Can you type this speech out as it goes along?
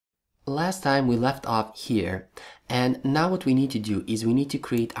last time we left off here, and now what we need to do is we need to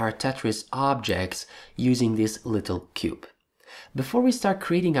create our Tetris objects using this little cube. Before we start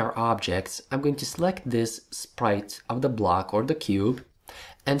creating our objects, I'm going to select this sprite of the block or the cube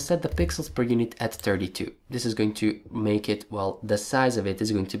and set the pixels per unit at 32. This is going to make it, well, the size of it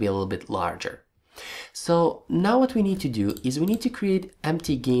is going to be a little bit larger. So now what we need to do is we need to create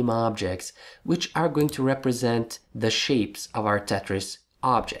empty game objects which are going to represent the shapes of our Tetris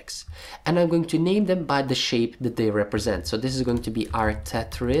objects. And I'm going to name them by the shape that they represent. So this is going to be our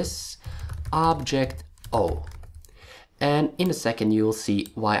Tetris Object O. And in a second you will see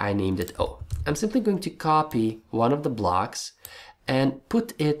why I named it O. I'm simply going to copy one of the blocks and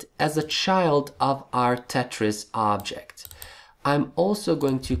put it as a child of our Tetris object. I'm also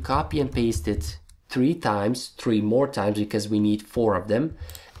going to copy and paste it three more times because we need 4 of them,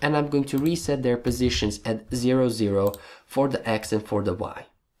 and I'm going to reset their positions at 0, 0 for the X and for the Y.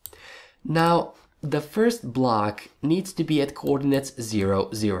 Now the first block needs to be at coordinates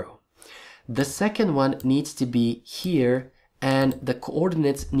 0, 0. The second one needs to be here, and the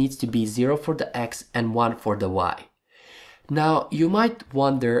coordinates needs to be 0 for the X and 1 for the Y. Now you might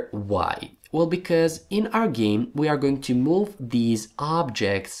wonder why. Well, because in our game we are going to move these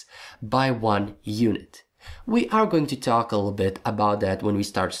objects by 1 unit. We are going to talk a little bit about that when we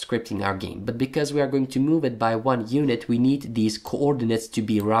start scripting our game, but because we are going to move it by 1 unit, we need these coordinates to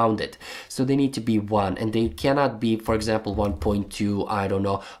be rounded. So they need to be 1, and they cannot be, for example, 1.2, I don't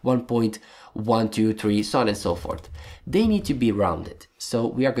know, 1.123, so on and so forth. They need to be rounded. So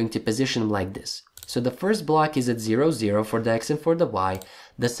we are going to position them like this. So the first block is at 0, 0 for the X and for the Y.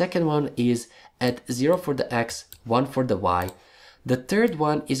 The second one is at 0 for the X, 1 for the Y. The third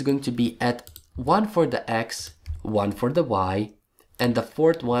one is going to be at 1 for the X, 1 for the Y. And the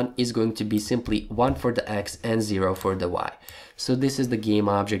fourth one is going to be simply 1 for the X and 0 for the Y. So this is the game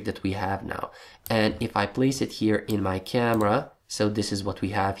object that we have now. And if I place it here in my camera, so this is what we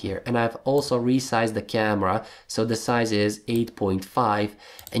have here. And I've also resized the camera, so the size is 8.5,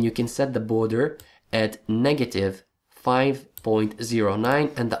 and you can set the border at negative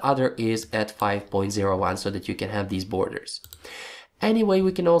 5.09 and the other is at 5.01 so that you can have these borders. Anyway,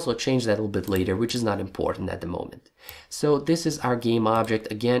 we can also change that a little bit later, which is not important at the moment. So this is our game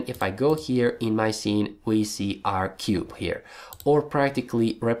object. Again, if I go here in my scene, we see our cube here, or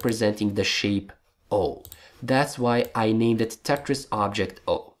practically representing the shape O. That's why I named it Tetris Object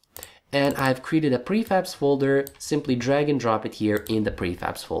O. And I've created a prefabs folder. Simply drag and drop it here in the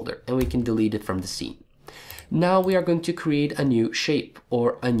prefabs folder, and we can delete it from the scene. Now we are going to create a new shape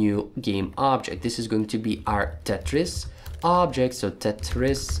or a new game object. This is going to be our Tetris object, so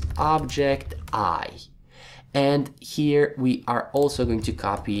Tetris Object I. And here we are also going to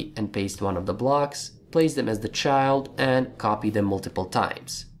copy and paste one of the blocks, place them as the child, and copy them multiple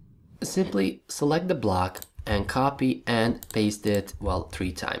times. Simply select the block and copy and paste it, well,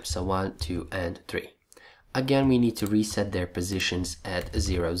 3 times. So 1, 2, and 3. Again, we need to reset their positions at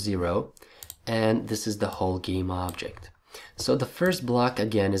 0, 0. And this is the whole game object. So the first block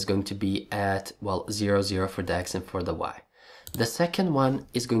again is going to be at, well, 0, 0 for the X and for the Y. The second one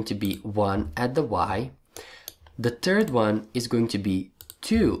is going to be 1 at the Y. The third one is going to be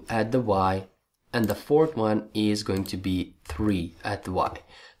 2 at the Y. And the fourth one is going to be 3 at the Y.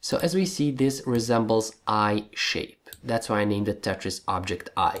 So as we see, this resembles I shape. That's why I named it Tetris Object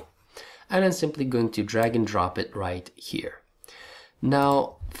I. And I'm simply going to drag and drop it right here.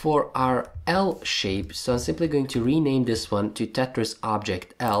 Now for our L shape, so I'm simply going to rename this one to Tetris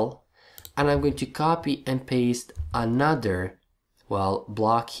Object L, and I'm going to copy and paste another, well,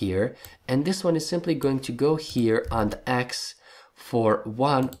 block here, and this one is simply going to go here on the X for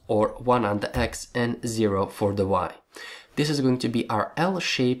 1, or 1 on the X and 0 for the Y. This is going to be our L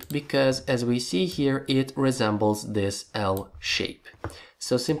shape because as we see here, it resembles this L shape.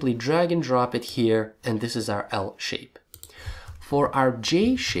 So simply drag and drop it here, and this is our L shape. For our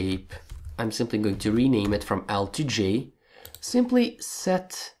J shape, I'm simply going to rename it from L to J. Simply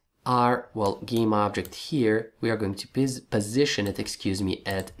set our, well, game object here. We are going to position it,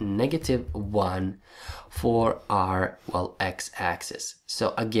 at -1 for our, well, x-axis.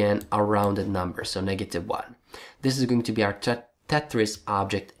 So again, a rounded number, so -1. This is going to be our Tetris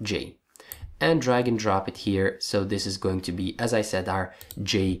Object J. And drag and drop it here. So this is going to be, as I said, our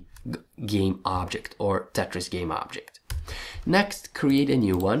J game object or Tetris game object. Next, create a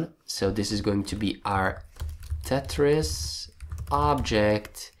new one. So this is going to be our Tetris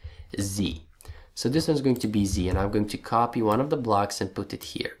Object Z. So this one's going to be Z, and I'm going to copy one of the blocks and put it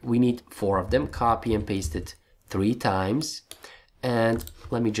here. We need 4 of them. Copy and paste it 3 times. And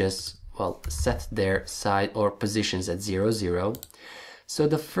let me just, well, set their side or positions at 0, 0. So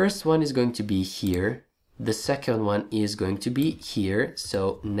the first one is going to be here. The second one is going to be here,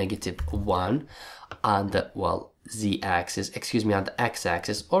 so -1 on the, well, z-axis, excuse me, on the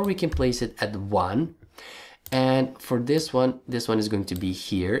x-axis, or we can place it at 1. And for this one is going to be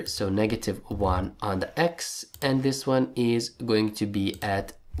here, so -1 on the x, and this one is going to be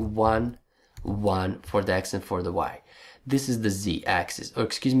at 1, 1 for the x and for the y. This is the z-axis, or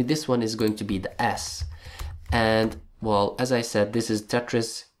excuse me, this one is going to be the s. And, well, as I said, this is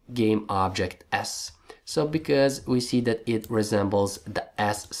Tetris game object S. So because we see that it resembles the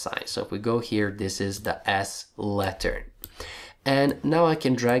S sign. So if we go here, this is the S letter. And now I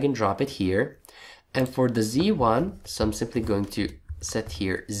can drag and drop it here. And for the Z one, so I'm simply going to set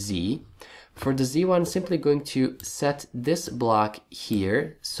here Z. For the Z one, I'm simply going to set this block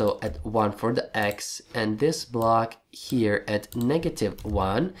here. So at 1 for the X, and this block here at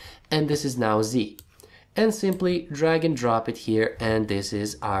 -1. And this is now Z. And simply drag and drop it here, and this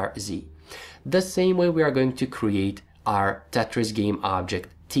is our Z. The same way we are going to create our Tetris game object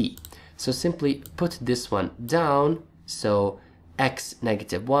T. So simply put this one down, so x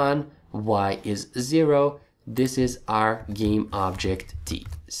 -1, y is 0, this is our game object T.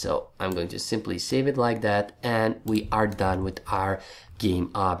 So I'm going to simply save it like that, and we are done with our game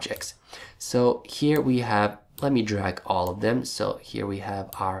objects. So here we have, let me drag all of them. So here we have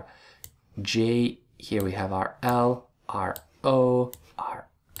our J, here we have our L, our O, our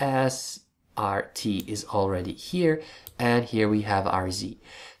S, our T is already here, and here we have our Z.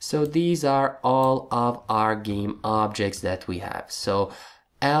 So these are all of our game objects that we have. So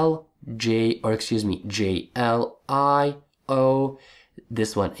L, J, or excuse me, J, L, I, O,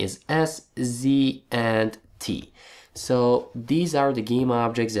 this one is S, Z, and T. So these are the game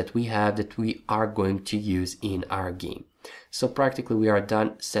objects that we have that we are going to use in our game. So practically we are done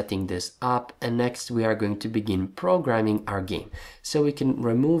setting this up, and next we are going to begin programming our game. So we can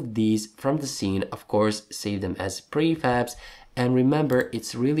remove these from the scene, of course, save them as prefabs, and remember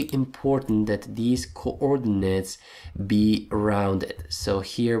it's really important that these coordinates be rounded. So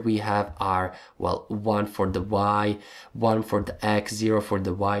here we have our, well, 1 for the y, 1 for the x, 0 for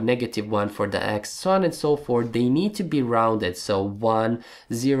the y, -1 for the x, so on and so forth. They need to be rounded, so 1,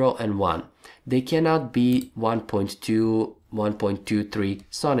 0, and 1. They cannot be 1.2, 1.23,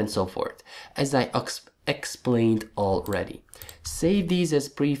 so on and so forth, as I explained already. Save these as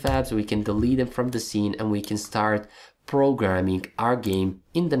prefabs, we can delete them from the scene, and we can start programming our game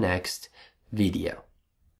in the next video.